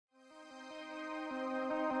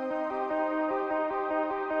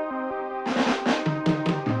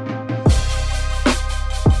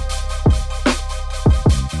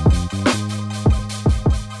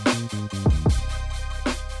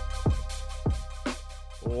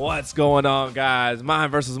What's going on, guys?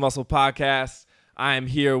 Mind versus Muscle podcast. I am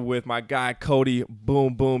here with my guy Cody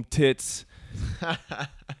Boom Boom Tits,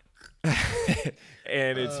 and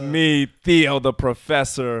it's me, Theo the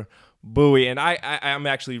Professor Bowie. And I'm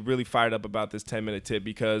actually really fired up about this 10-minute tip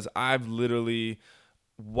because I've literally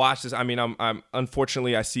watched this. I mean, I'm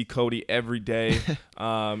unfortunately I see Cody every day,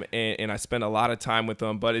 and I spend a lot of time with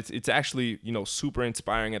him. But it's actually super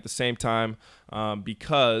inspiring at the same time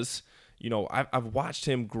because. I've watched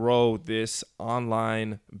him grow this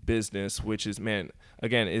online business, which is, man,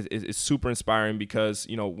 again, it's super inspiring because,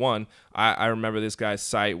 one, I remember this guy's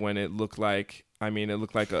site when it looked like,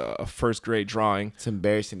 a first grade drawing. It's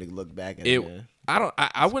embarrassing to look back at it.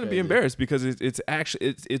 I wouldn't be embarrassed because it's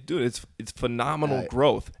phenomenal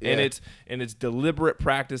growth, yeah. and it's deliberate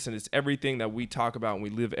practice, and it's everything that we talk about and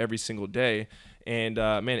we live every single day. And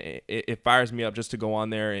man, it fires me up just to go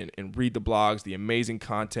on there and read the blogs, the amazing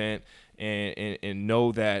content, and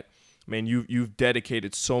know that, man, you've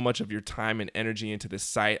dedicated so much of your time and energy into this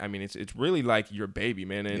site. I mean, it's really like your baby,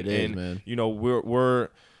 man. And, it is, man.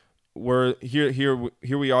 We're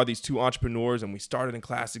here we are, these two entrepreneurs, and we started in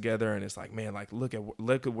class together, and it's like, man, like look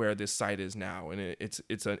at where this site is now, and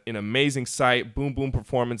it's an amazing site,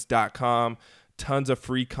 boomboomperformance.com, tons of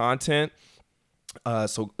free content.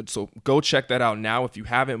 So go check that out now if you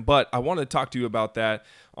haven't. But I want to talk to you about that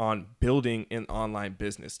on building an online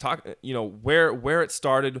business. Talk, where it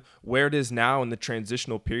started, where it is now, and the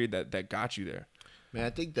transitional period that got you there. Man, I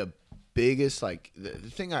think the biggest, the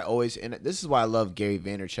thing I always, and this is why I love Gary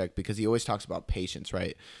Vaynerchuk, because he always talks about patience,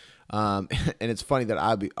 right? And it's funny that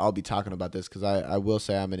I'll be talking about this because I will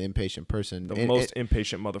say I'm an impatient person. The most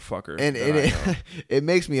impatient motherfucker. And it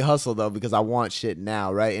makes me hustle, though, because I want shit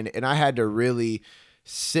now, right? And I had to really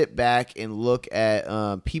sit back and look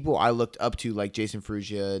at people I looked up to, like Jason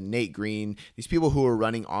Ferrugia, Nate Green, these people who were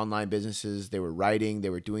running online businesses. They were writing, they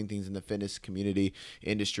were doing things in the fitness community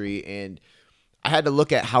industry, and I had to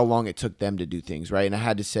look at how long it took them to do things, right? And I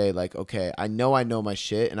had to say, like, okay, I know my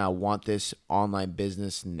shit, and I want this online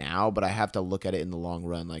business now, but I have to look at it in the long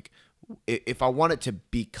run. Like, if I want it to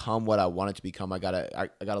become what I want it to become, I gotta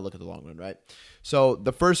look at the long run, right? So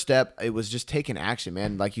the first step, it was just taking action,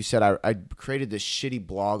 man. Like you said, I created this shitty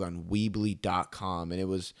blog on Weebly.com, and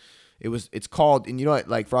it's called, and you know what,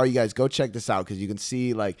 like, for all you guys, go check this out, because you can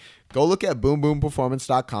see, like, go look at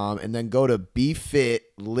boomboomperformance.com and then go to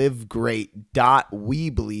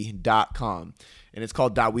befitlivegreat.weebly.com. And it's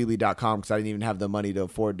called .weebly.com because I didn't even have the money to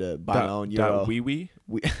afford to buy my own URL.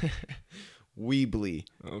 Weebly.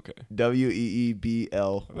 Okay. Weebly.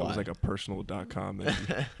 That was like a personal.com.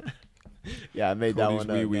 Yeah, I made that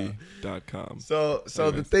one up. Weebly.com. So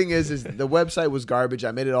the thing is the website was garbage.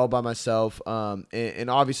 I made it all by myself. And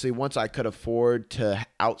obviously once I could afford to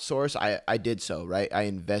outsource, I did so, right? I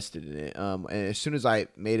invested in it. And as soon as I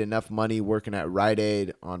made enough money working at Rite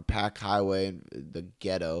Aid on Pack Highway in the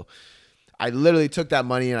ghetto, I literally took that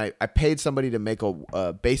money and I paid somebody to make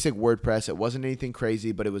a basic WordPress. It wasn't anything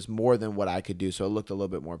crazy, but it was more than what I could do. So it looked a little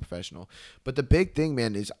bit more professional. But the big thing,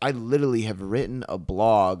 man, is I literally have written a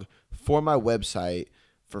blog for my website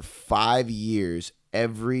for 5 years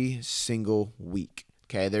every single week.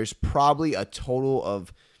 Okay. There's probably a total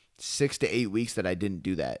of 6 to 8 weeks that I didn't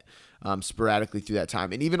do that. Sporadically through that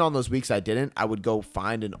time. And even on those weeks I didn't, I would go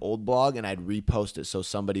find an old blog and I'd repost it so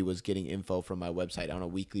somebody was getting info from my website on a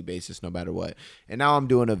weekly basis no matter what. And now I'm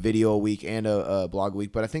doing a video a week and a blog a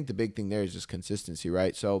week. But I think the big thing there is just consistency,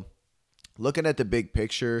 right? So looking at the big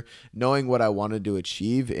picture, knowing what I wanted to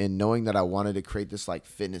achieve, and knowing that I wanted to create this like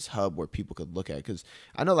fitness hub where people could look at. Because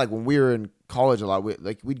I know, like, when we were in college a lot,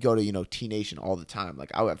 we'd go to T Nation all the time.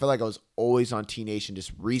 Like, I feel like I was always on T Nation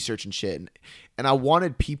just researching shit, and I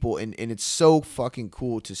wanted people, and it's so fucking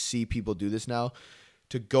cool to see people do this now,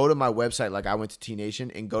 to go to my website, like I went to T Nation,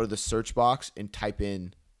 and go to the search box and type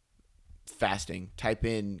in fasting, type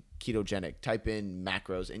in ketogenic, type in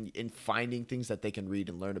macros, and finding things that they can read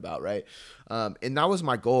and learn about, right? And that was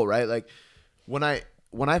my goal, right? Like, when I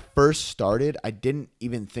first started, I didn't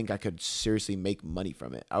even think I could seriously make money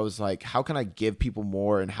from it. I was like, how can I give people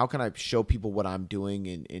more, and how can I show people what I'm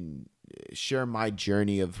doing, and share my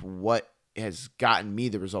journey of what has gotten me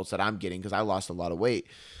the results that I'm getting, because I lost a lot of weight,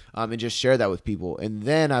 and just share that with people. And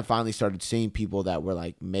then I finally started seeing people that were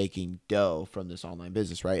like making dough from this online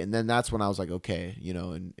business, right? And then that's when I was like, okay,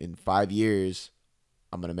 in 5 years,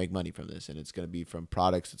 I'm going to make money from this, and it's going to be from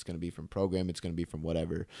products, it's going to be from program, it's going to be from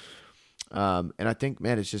whatever. And I think,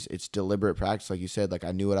 man, it's deliberate practice. Like you said, like,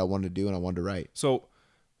 I knew what I wanted to do and I wanted to write. So,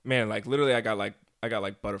 man, like, literally I got like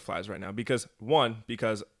butterflies right now because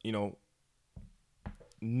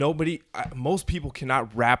most people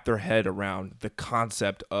cannot wrap their head around the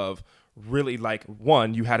concept of really, like,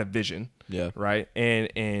 one, you had a vision, right?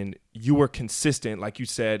 And you were consistent. Like you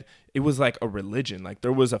said, it was like a religion. Like,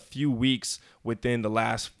 there was a few weeks within the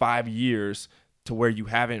last 5 years to where you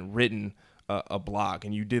haven't written a blog,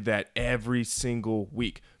 and you did that every single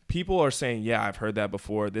week. People are saying, yeah, I've heard that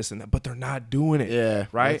before, this and that, but they're not doing it. Yeah.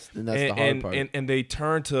 Right. That's the hard part. And they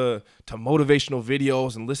turn to motivational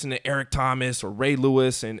videos and listen to Eric Thomas or Ray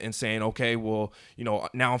Lewis and saying, okay, well,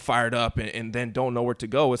 now I'm fired up, and then don't know where to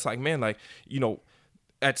go. It's like, man, like,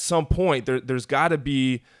 at some point there's got to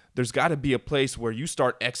be a place where you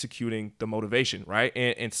start executing the motivation. Right.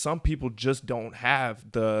 And some people just don't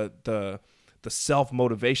have the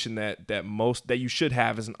self-motivation that you should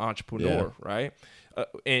have as an entrepreneur. Right.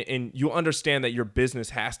 And you understand that your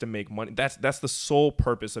business has to make money. That's the sole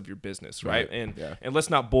purpose of your business, right? And let's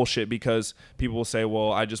not bullshit, because people will say,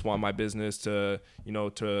 well, I just want my business to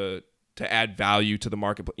add value to the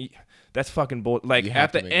marketplace. That's fucking bull. Like,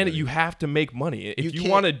 at the end, you have to make money. If you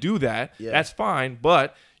want to do that, that's fine,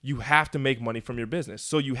 but you have to make money from your business.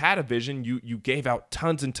 So you had a vision. You gave out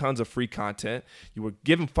tons and tons of free content. You were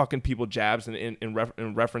giving fucking people jabs in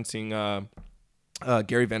referencing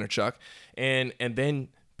Gary Vaynerchuk, and then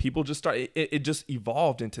people just started. It just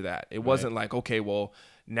evolved into that. It wasn't like, okay, well,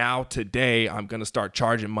 now today I'm gonna start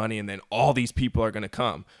charging money, and then all these people are gonna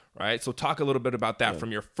come, right? So talk a little bit about that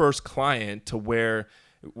from your first client to where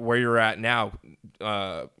you're at now,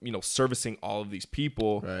 servicing all of these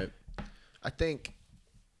people. Right. I think,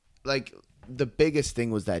 like, the biggest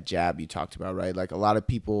thing was that jab you talked about, right? Like, a lot of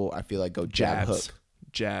people, I feel like, go jab hook.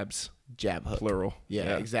 Jab hook. Plural.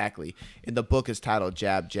 Yeah, exactly. And the book is titled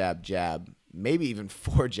Jab, Jab, Jab. Maybe even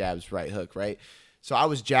 4 jabs, right hook, right? So I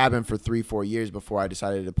was jabbing for 3-4 years before I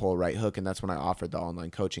decided to pull a right hook, and that's when I offered the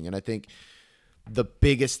online coaching. And I think the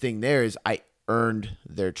biggest thing there is I earned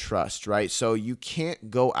their trust, right? So you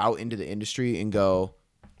can't go out into the industry and go,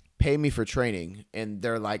 pay me for training, and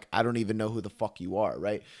they're like, I don't even know who the fuck you are,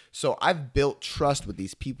 right? So I've built trust with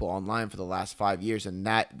these people online for the last 5 years, and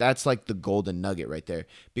that's like the golden nugget right there.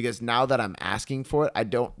 Because now that I'm asking for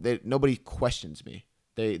it, nobody questions me.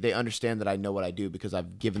 They understand that I know what I do because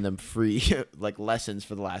I've given them free like lessons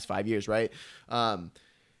for the last 5 years, right?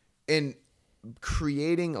 And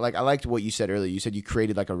creating, like, I liked what you said earlier. You said you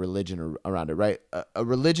created like a religion around it, right? A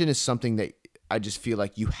religion is something that I just feel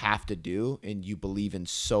like you have to do, and you believe in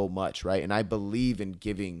so much, right? And I believe in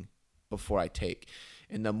giving before I take.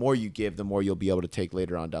 And the more you give, the more you'll be able to take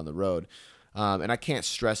later on down the road. And I can't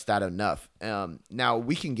stress that enough. Now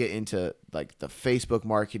we can get into like the Facebook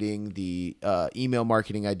marketing, the email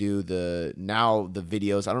marketing I do, the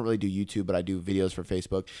videos. I don't really do YouTube, but I do videos for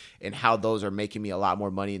Facebook, and how those are making me a lot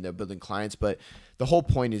more money and they're building clients. But the whole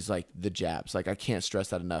point is like the jabs. Like, I can't stress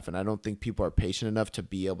that enough. And I don't think people are patient enough to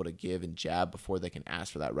be able to give and jab before they can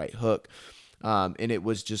ask for that right hook. And it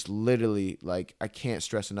was just literally like, I can't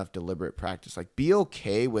stress enough deliberate practice. Like, be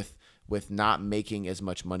okay with not making as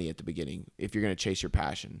much money at the beginning if you're going to chase your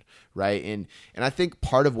passion, right? And I think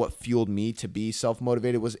part of what fueled me to be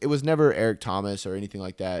self-motivated was, it was never Eric Thomas or anything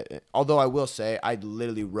like that. Although I will say, I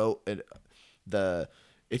literally wrote the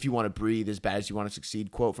 "if you want to breathe as bad as you want to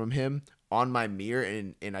succeed" quote from him on my mirror,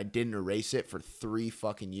 and I didn't erase it for 3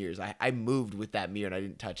 fucking years. I moved with that mirror and I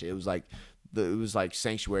didn't touch it. It was like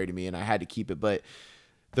sanctuary to me, and I had to keep it. But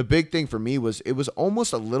the big thing for me was, it was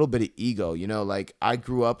almost a little bit of ego, like, I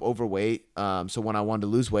grew up overweight. So when I wanted to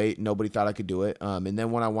lose weight, nobody thought I could do it. And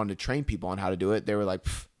then when I wanted to train people on how to do it, they were like,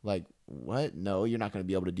 what? No, you're not going to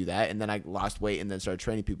be able to do that. And then I lost weight and then started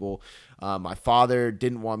training people. My father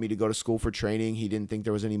didn't want me to go to school for training. He didn't think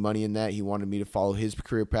there was any money in that. He wanted me to follow his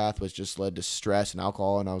career path, which just led to stress and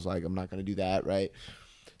alcohol. And I was like, I'm not going to do that. Right.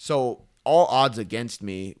 So all odds against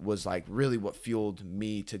me was like really what fueled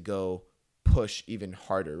me to go push even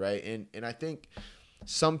harder. Right. And I think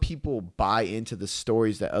some people buy into the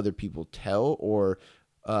stories that other people tell, or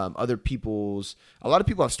a lot of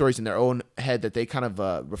people have stories in their own head that they kind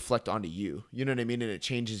of reflect onto you. You know what I mean? And it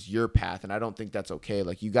changes your path. And I don't think that's okay.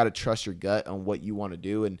 Like, you got to trust your gut on what you want to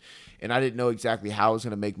do. And I didn't know exactly how I was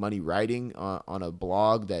going to make money writing on a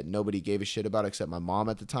blog that nobody gave a shit about except my mom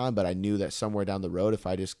at the time. But I knew that somewhere down the road, if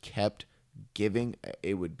I just kept giving,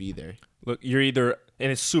 it would be there. Look, you're either,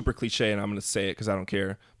 and it's super cliche, and I'm going to say it because I don't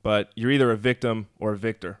care, but you're either a victim or a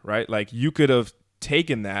victor, right? Like, you could have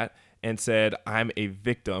taken that and said, I'm a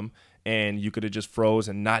victim, and you could have just froze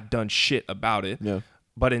and not done shit about it. Yeah.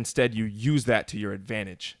 But instead, you use that to your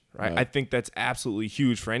advantage, right? I think that's absolutely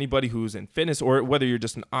huge for anybody who's in fitness, or whether you're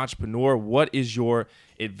just an entrepreneur. What is your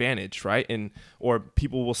advantage, right? Or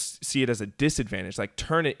people will see it as a disadvantage. Like,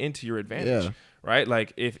 turn it into your advantage, right?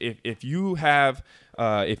 Like if you have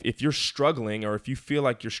if you're struggling, or if you feel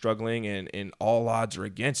like you're struggling and all odds are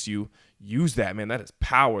against you, use that, man. That is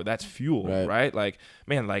power. That's fuel, right? Like,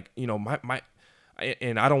 man, like, you know, my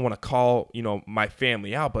and I don't want to call, you know, my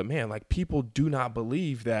family out, but man, like, people do not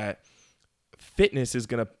believe that fitness is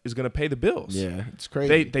gonna pay the bills. Yeah, it's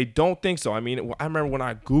crazy. They don't think so. I mean, I remember when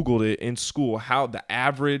I Googled it in school, how the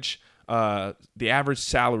average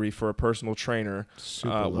salary for a personal trainer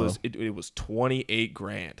was it was 28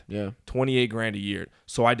 grand. Yeah, 28 grand a year.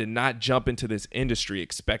 So I did not jump into this industry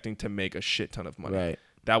expecting to make a shit ton of money. Right.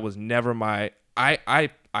 That was never my.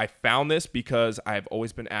 I found this because I've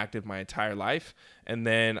always been active my entire life, and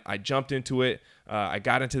then I jumped into it. I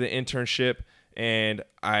got into the internship, and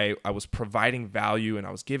I was providing value, and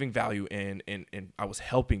I was giving value, and I was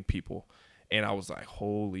helping people, and I was like,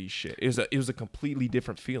 holy shit! It was a completely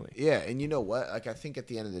different feeling. Yeah, and you know what? Like, I think at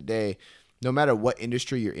the end of the day, no matter what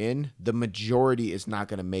industry you're in, the majority is not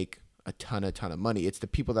going to make a ton of money. It's the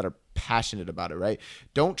people that are passionate about it, right?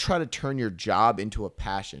 Don't try to turn your job into a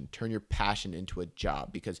passion. Turn your passion into a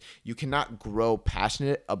job, because you cannot grow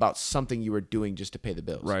passionate about something you are doing just to pay the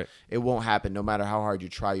bills. Right. It won't happen. No matter how hard you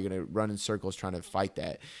try, you're going to run in circles trying to fight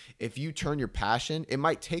that. If you turn your passion, it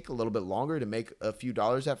might take a little bit longer to make a few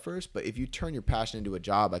dollars at first, but if you turn your passion into a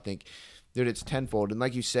job, I think, dude, it's tenfold. And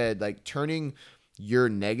like you said, like, turning your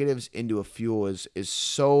negatives into a fuel is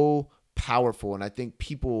so powerful. And I think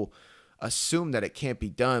people assume that it can't be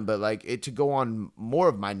done, but like, it to go on more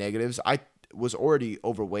of my negatives, I was already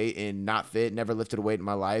overweight and not fit, never lifted a weight in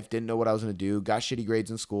my life, didn't know what I was going to do, got shitty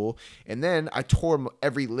grades in school, and then I tore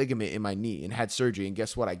every ligament in my knee and had surgery, and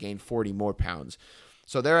guess what? I gained 40 more pounds.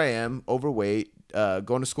 So there I am, overweight,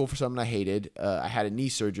 going to school for something I hated. I had a knee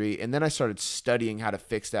surgery, and then I started studying how to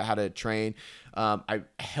fix that, how to train. I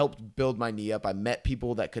helped build my knee up. I met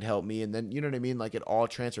people that could help me, and then, you know what I mean? Like, it all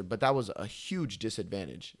transferred, but that was a huge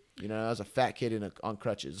disadvantage. You know, I was a fat kid on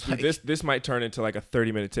crutches. Like, this might turn into like a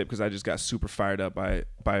 30-minute tip, because I just got super fired up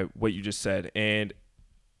by what you just said, and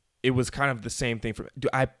it was kind of the same thing for me.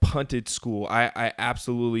 Dude, I punted school. I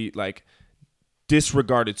absolutely, like,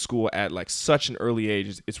 disregarded school at like such an early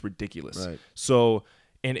age. It's ridiculous. Right. So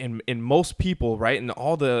and most people, right, and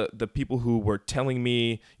all the people who were telling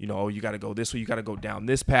me, you know, oh, you got to go this way, you got to go down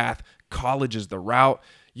this path, college is the route.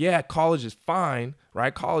 Yeah, college is fine,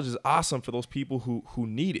 right? College is awesome for those people who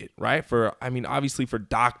need it, right? For, I mean, obviously for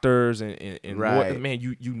doctors and right. man,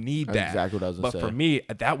 you need that. That's exactly what I was gonna say. But for me,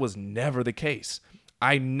 that was never the case.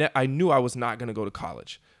 I knew I was not going to go to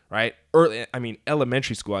college, right?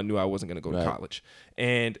 Elementary school, I knew I wasn't going to go to college.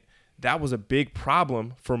 And that was a big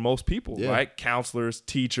problem for most people, right? Counselors,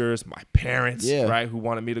 teachers, my parents, right, who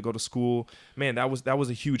wanted me to go to school. Man, that was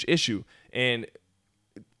a huge issue. And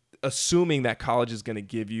assuming that college is going to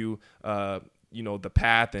give you, you know, the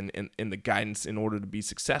path and the guidance in order to be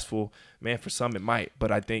successful, man, for some it might.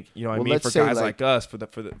 But I think, you know what I mean, for guys like us,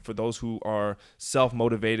 for those who are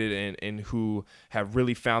self-motivated and who have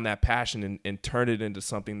really found that passion and turned it into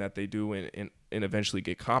something that they do and eventually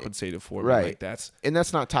get compensated for it. Right. Like, and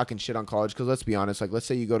that's not talking shit on college, because let's be honest, like, let's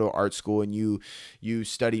say you go to art school and you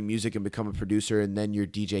study music and become a producer, and then you're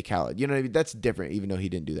DJ Khaled. You know what I mean? That's different, even though he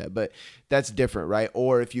didn't do that. But that's different, right?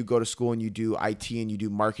 Or if you go to school and you do IT and you do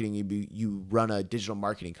marketing, you run a digital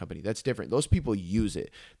marketing company. That's different. Those people use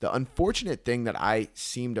it. The unfortunate thing that I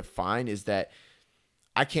seem to find is that,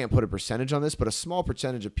 I can't put a percentage on this, but a small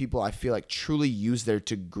percentage of people I feel like truly use their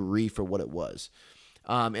degree for what it was.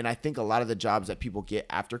 And I think a lot of the jobs that people get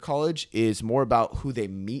after college is more about who they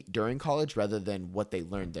meet during college rather than what they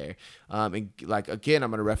learned there. And like, again, I'm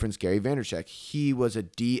going to reference Gary Vaynerchuk. He was a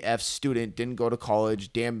DF student, didn't go to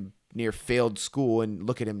college, damn near failed school, and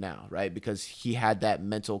look at him now, right? Because he had that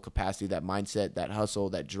mental capacity, that mindset, that hustle,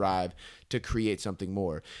 that drive to create something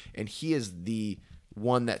more. And he is the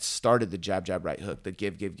one that started the jab, right hook, the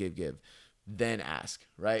give, then ask,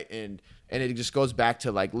 right? And it just goes back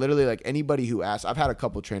to, like, literally, like, anybody who asks. I've had a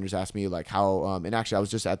couple trainers ask me, like, how and actually I was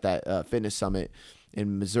just at that fitness summit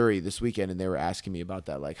in Missouri this weekend, and they were asking me about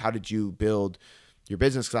that, like, how did you build your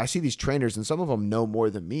business? Because I see these trainers, and some of them know more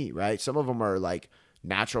than me, right? Some of them are like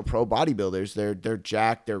natural pro bodybuilders. They're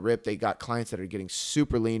jacked, they're ripped, they got clients that are getting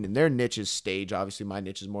super lean, and their niche is stage. Obviously my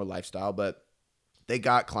niche is more lifestyle, but they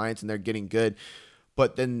got clients and they're getting good.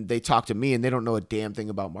 But then they talk to me and they don't know a damn thing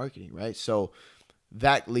about marketing, right? So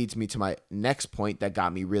that leads me to my next point that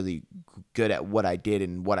got me really good at what I did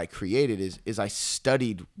and what I created is I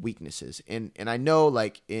studied weaknesses. And I know,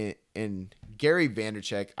 like, in Gary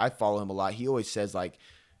Vaynerchuk, I follow him a lot. He always says, like,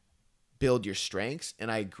 build your strengths, and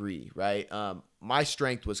I agree, right? My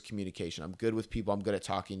strength was communication. I'm good with people. I'm good at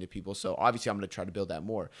talking to people. So obviously I'm going to try to build that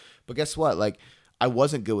more. But guess what? Like, I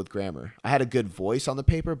wasn't good with grammar. I had a good voice on the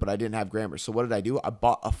paper, but I didn't have grammar. So what did I do? I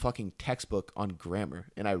bought a fucking textbook on grammar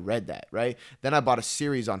and I read that, right? Then I bought a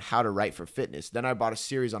series on how to write for fitness. Then I bought a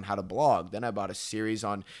series on how to blog. Then I bought a series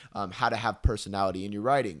on how to have personality in your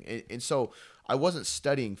writing. And so I wasn't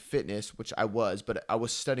studying fitness, which I was, but I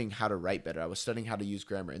was studying how to write better. I was studying how to use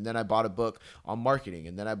grammar. And then I bought a book on marketing.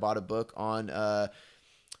 And then I bought a book on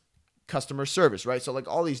customer service, right? So like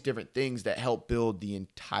all these different things that help build the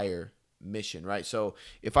entire mission, right? So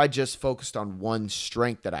if I just focused on one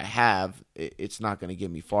strength that I have, it's not going to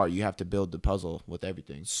get me far. You have to build the puzzle with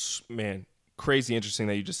everything. Man, crazy interesting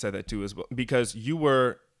that you just said that too, as well, because you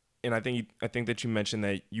were, and I think that you mentioned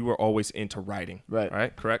that you were always into writing,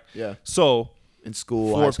 right? Correct? Yeah. So in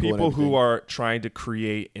school, for people who are trying to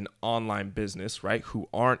create an online business, right, who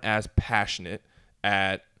aren't as passionate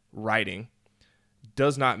at writing,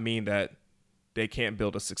 does not mean that they can't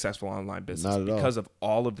build a successful online business because of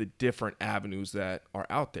all of the different avenues that are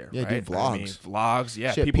out there. Yeah, right? do vlogs. I mean, vlogs.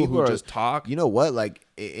 Yeah, Shit, people who are, just talk. You know what? Like,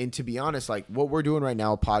 and to be honest, like what we're doing right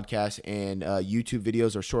now, podcasts and YouTube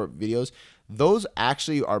videos or short videos, those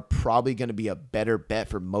actually are probably going to be a better bet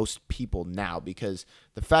for most people now, because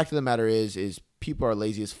the fact of the matter is people are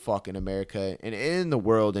lazy as fuck in America and in the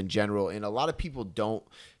world in general. And a lot of people don't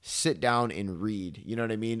sit down and read. You know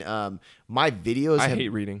what I mean? My videos. I hate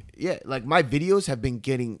reading. Yeah. Like my videos have been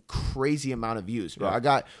getting crazy amount of views, bro. Yeah. I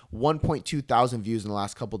got 1.2 thousand views in the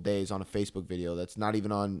last couple of days on a Facebook video. That's not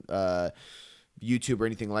even on, YouTube or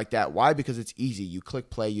anything like that. Why? Because it's easy. You click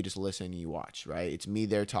play, you just listen and you watch, right? It's me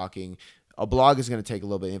there talking. A blog is going to take a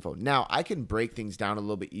little bit of info. Now, I can break things down a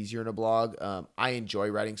little bit easier in a blog. I enjoy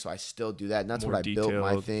writing, so I still do that. And that's More what I built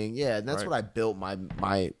my thing. Yeah, and that's what I built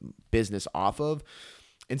my business off of.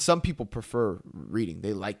 And some people prefer reading.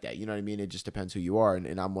 They like that. You know what I mean? It just depends who you are.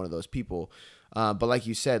 And I'm one of those people. But like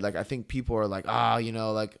you said, like I think people are like,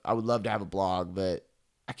 like I would love to have a blog, but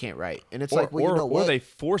I can't write. And it's like, well, you know what? Or they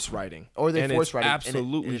force writing.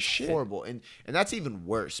 Absolutely and it's shit. Horrible. And that's even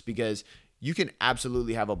worse, because you can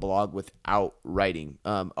absolutely have a blog without writing.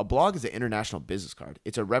 A blog is an international business card.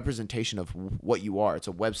 It's a representation of what you are. It's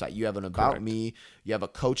a website. You have an about me. You have a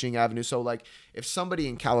coaching avenue. So like if somebody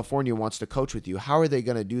in California wants to coach with you, how are they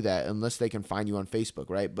going to do that unless they can find you on Facebook,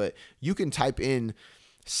 right? But you can type in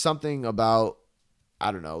something about,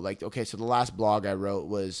 I don't know, like, okay, so the last blog I wrote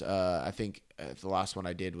was, I think the last one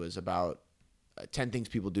I did was about 10 things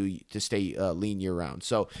people do to stay lean year round.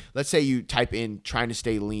 So let's say you type in trying to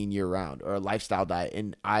stay lean year round or a lifestyle diet,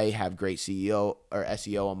 and I have great CEO or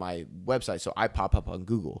SEO on my website, so I pop up on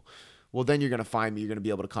Google. Well, then you're going to find me, you're going to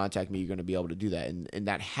be able to contact me, you're going to be able to do that. And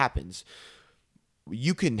that happens.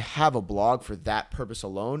 You can have a blog for that purpose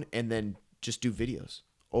alone and then just do videos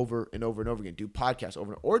over and over and over again, do podcasts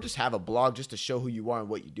over, or just have a blog just to show who you are and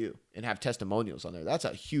what you do and have testimonials on there. That's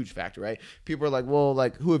a huge factor, right? People are like, well,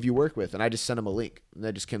 like, who have you worked with? And I just send them a link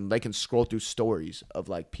and they can scroll through stories of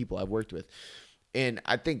like people I've worked with. And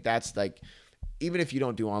I think that's like, even if you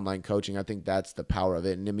don't do online coaching, I think that's the power of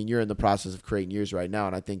it. And I mean, you're in the process of creating yours right now.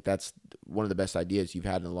 And I think that's one of the best ideas you've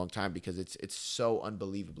had in a long time, because it's so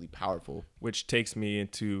unbelievably powerful. Which takes me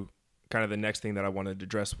into kind of the next thing that I wanted to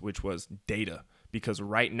address, which was data. Because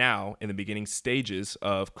right now, in the beginning stages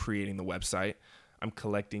of creating the website, I'm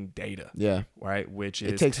collecting data. Yeah. Right. Which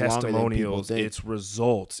is testimonials, it's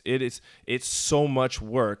results. It's so much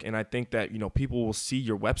work. And I think that, people will see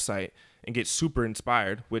your website and get super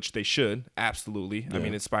inspired, which they should. Absolutely. Yeah. I mean,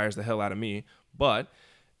 it inspires the hell out of me. But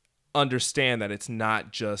understand that it's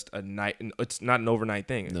not just it's not an overnight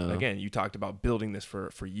thing. No. Again, you talked about building this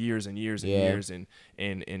for years and years and years,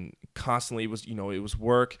 and constantly it was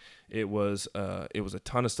work. It was a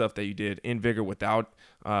ton of stuff that you did in Vigor without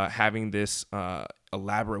having this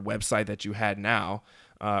elaborate website that you had now.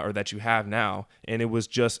 Or that you have now, and it was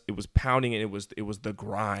pounding, and it was the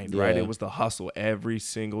grind, right? It was the hustle every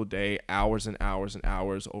single day, hours and hours and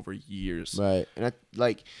hours over years, right? And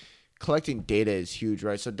collecting data is huge,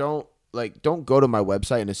 right? So don't go to my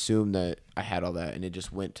website and assume that I had all that and it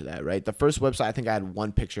just went to that, right? The first website, I think I had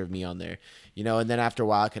one picture of me on there, and then after a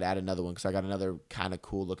while I could add another one because I got another kind of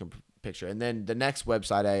cool looking picture. And then the next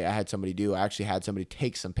website I had somebody do, I actually had somebody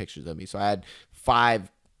take some pictures of me. So I had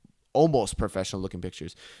 5 almost professional looking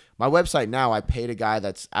pictures. My website now, I paid a guy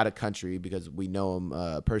that's out of country because we know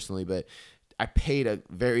him personally, but I paid a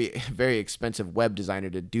very, very expensive web designer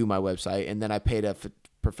to do my website. And then I paid a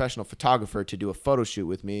professional photographer to do a photo shoot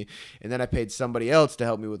with me. And then I paid somebody else to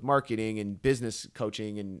help me with marketing and business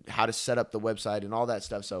coaching and how to set up the website and all that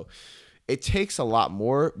stuff. So it takes a lot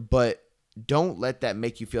more, but don't let that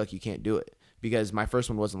make you feel like you can't do it, because my first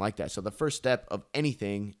one wasn't like that. So the first step of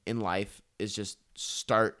anything in life is just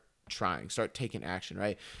start trying, start taking action,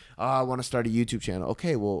 right? Oh, I want to start a YouTube channel.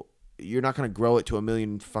 Okay, well, you're not going to grow it to 1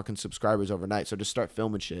 million fucking subscribers overnight. So just start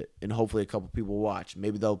filming shit and hopefully a couple people will watch.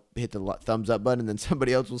 Maybe they'll hit the thumbs up button and then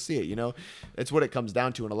somebody else will see it, you know? That's what it comes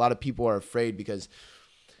down to. And a lot of people are afraid because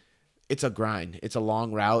it's a grind. It's a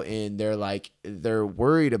long route, and they're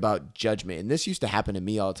worried about judgment. And this used to happen to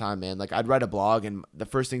me all the time, man. Like, I'd write a blog, and the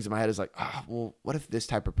first things in my head is like, well, what if this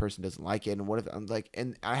type of person doesn't like it? And what if I'm like,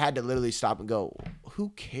 and I had to literally stop and go, who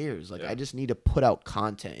cares? Like, I just need to put out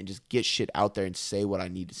content and just get shit out there and say what I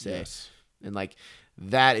need to say. Yes. And like,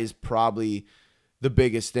 that is probably the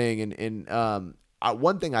biggest thing. And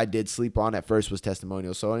one thing I did sleep on at first was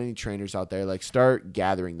testimonials. So any trainers out there, like, start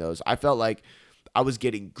gathering those. I felt like I was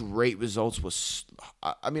getting great results.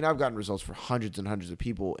 I've gotten results for hundreds and hundreds of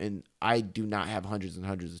people, and I do not have hundreds and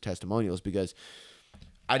hundreds of testimonials because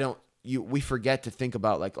we forget to think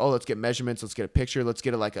about like, oh, let's get measurements, let's get a picture, let's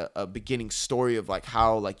get a beginning story of like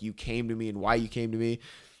how like you came to me and why you came to me.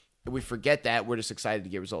 And we forget that. We're just excited to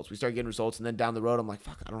get results. We start getting results, and then down the road, I'm like,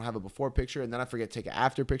 fuck, I don't have a before picture, and then I forget to take an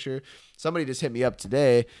after picture. Somebody just hit me up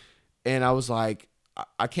today, and I was like,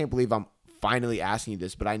 I can't believe I'm finally asking you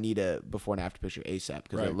this, but I need a before and after picture ASAP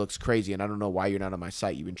because it looks crazy, and I don't know why you're not on my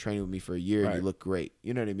site. You've been training with me for a year, and you look great.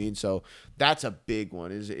 You know what I mean? So that's a big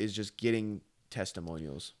one is just getting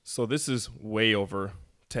testimonials. So this is way over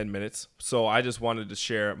 10 minutes. So I just wanted to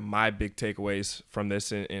share my big takeaways from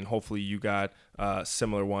this, and hopefully you got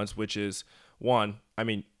similar ones, which is, one, I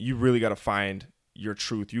mean, you really got to find your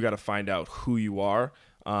truth. You got to find out who you are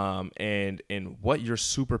and what you're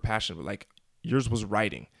super passionate about. Like, yours was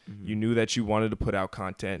writing. Mm-hmm. You knew that you wanted to put out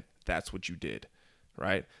content. That's what you did,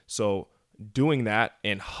 right? So doing that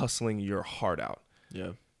and hustling your heart out.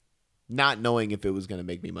 Yeah. Not knowing if it was going to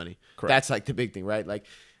make me money. Correct. That's like the big thing, right? Like,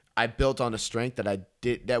 I built on a strength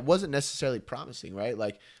that wasn't necessarily promising, right?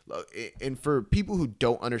 Like, and for people who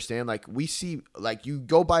don't understand, like, we see, like, you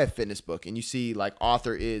go buy a fitness book and you see like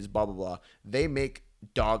author is blah, blah, blah. They make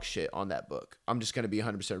dog shit on that book. I'm just going to be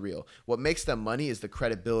 100% real. What makes them money is the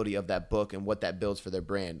credibility of that book and what that builds for their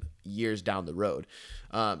brand years down the road.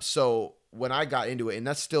 So when I got into it, and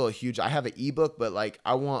that's still a huge, I have an ebook, but like,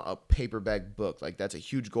 I want a paperback book. Like, that's a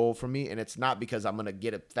huge goal for me. And it's not because I'm going to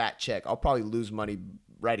get a fat check. I'll probably lose money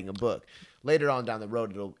writing a book. Later on down the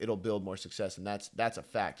road, it'll build more success. And that's a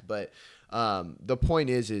fact. But the point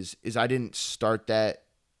is I didn't start that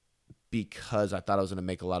because I thought I was going to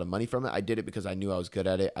make a lot of money from it. I did it because I knew I was good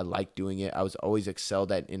at it. I liked doing it. I was always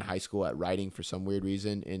excelled at in high school at writing for some weird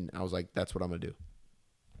reason. And I was like, that's what I'm going to do.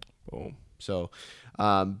 Boom. So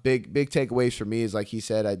big takeaways for me is, like he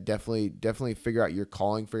said, I definitely figure out your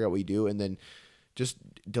calling, figure out what you do, and then just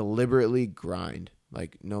deliberately grind.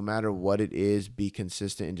 Like, no matter what it is, be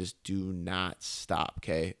consistent and just do not stop.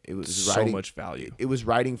 Okay. It was so writing, much value. It was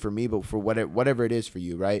writing for me, but for whatever it is for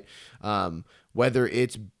you, right? Whether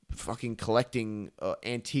it's fucking collecting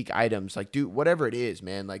antique items, like, dude, whatever it is,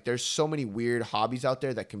 man, like, there's so many weird hobbies out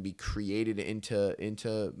there that can be created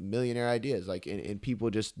into millionaire ideas, like, and people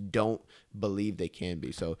just don't believe they can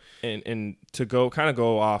be. So and to go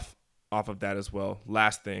off of that as well,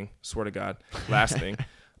 last thing, swear to God, last thing,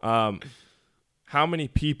 how many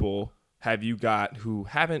people have you got who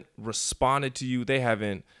haven't responded to you? They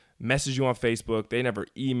haven't messaged you on Facebook, they never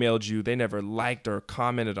emailed you, they never liked or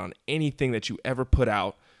commented on anything that you ever put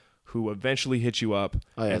out, who eventually hit you up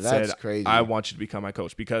and said, crazy. I want you to become my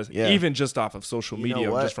coach. Because even just off of social media,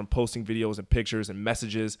 just from posting videos and pictures and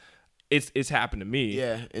messages, it's happened to me.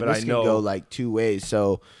 Yeah, and but this can go like two ways.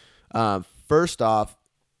 So first off,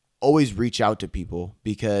 always reach out to people,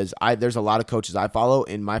 because there's a lot of coaches I follow,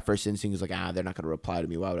 and my first instinct is like, they're not going to reply to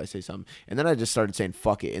me. Why would I say something? And then I just started saying,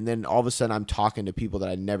 fuck it. And then all of a sudden I'm talking to people that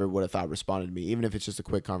I never would have thought responded to me, even if it's just a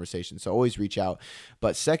quick conversation. So always reach out.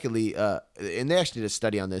 But secondly, and they actually did a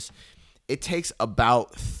study on this, it takes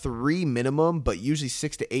about 3 minimum, but usually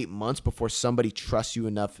 6 to 8 months before somebody trusts you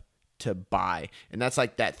enough to buy. And that's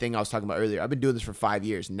like that thing I was talking about earlier. I've been doing this for 5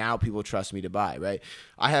 years. Now people trust me to buy, right?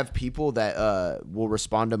 I have people that will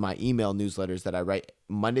respond to my email newsletters that I write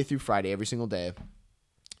Monday through Friday every single day.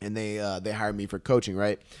 And they hire me for coaching,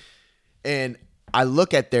 right? And I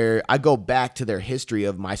go back to their history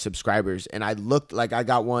of my subscribers, and I looked, like, I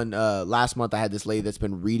got one last month. I had this lady that's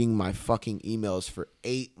been reading my fucking emails for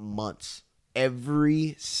 8 months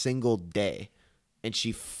every single day. And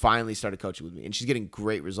she finally started coaching with me, and she's getting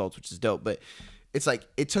great results, which is dope. But it's like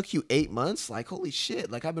it took you 8 months. Like, holy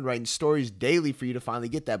shit! Like, I've been writing stories daily for you to finally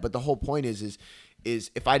get that. But the whole point is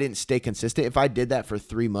if I didn't stay consistent, if I did that for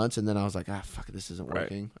 3 months and then I was like, fuck it, this isn't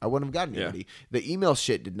working, I wouldn't have gotten anybody. The email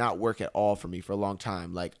shit did not work at all for me for a long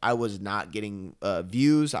time. Like, I was not getting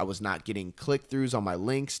views. I was not getting click-throughs on my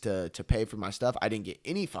links to pay for my stuff. I didn't get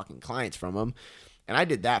any fucking clients from them. And I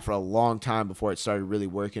did that for a long time before it started really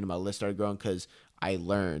working and my list started growing because I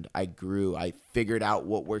learned, I grew, I figured out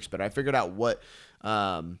what works better. I figured out what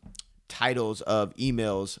titles of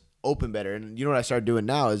emails open better. And you know what I started doing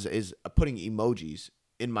now is putting emojis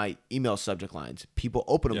in my email subject lines. People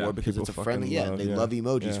open them more because it's a friendly, they love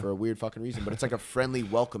emojis for a weird fucking reason, but it's like a friendly,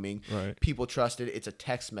 welcoming, people trust it. It's a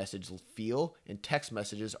text message feel, and text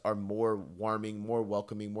messages are more warming, more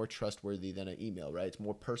welcoming, more trustworthy than an email, right? It's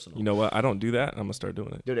more personal. You know what? I don't do that. I'm gonna start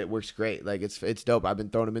doing it. Dude, it works great. Like, it's dope. I've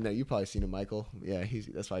been throwing them in there. You probably seen him, Michael. Yeah,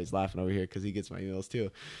 that's why he's laughing over here because he gets my emails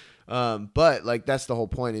too. But like that's the whole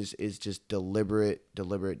point is just deliberate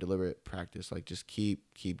practice. Like just keep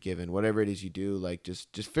giving whatever it is you do. Like just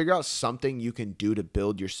figure out something you can do to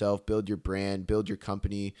build yourself, build your brand, build your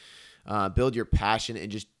company, build your passion,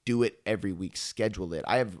 and just do it every week. Schedule it.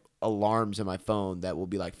 I have alarms in my phone that will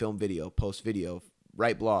be like film video, post video,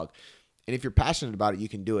 write blog. And if you're passionate about it, you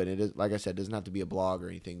can do it. It is, like I said, it doesn't have to be a blog or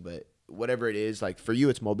anything, but whatever it is, like for you,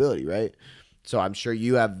 it's mobility, right? So I'm sure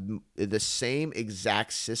you have the same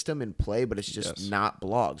exact system in play, but it's just not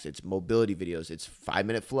blogs. It's mobility videos. It's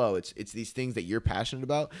 5-minute flow. It's these things that you're passionate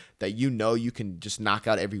about that you know you can just knock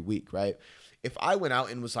out every week, right? If I went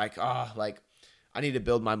out and was like, I need to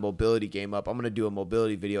build my mobility game up, I'm going to do a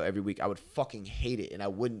mobility video every week, I would fucking hate it, and I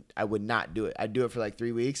would not do it. I'd do it for like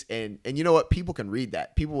 3 weeks, and you know what? People can read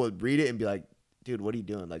that. People would read it and be like, dude, what are you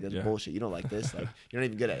doing? Like, that's bullshit. You don't like this. Like, you're not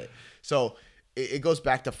even good at it. So it goes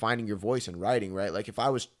back to finding your voice and writing, right? Like if I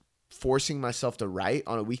was forcing myself to write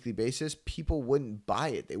on a weekly basis, people wouldn't buy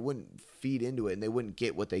it. They wouldn't feed into it, and they wouldn't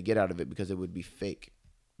get what they get out of it because it would be fake.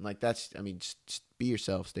 Like just be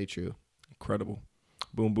yourself, stay true. Incredible.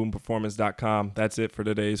 BoomBoomPerformance.com. That's it for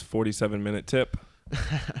today's 47-minute tip.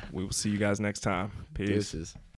 We will see you guys next time. Peace. Deuces.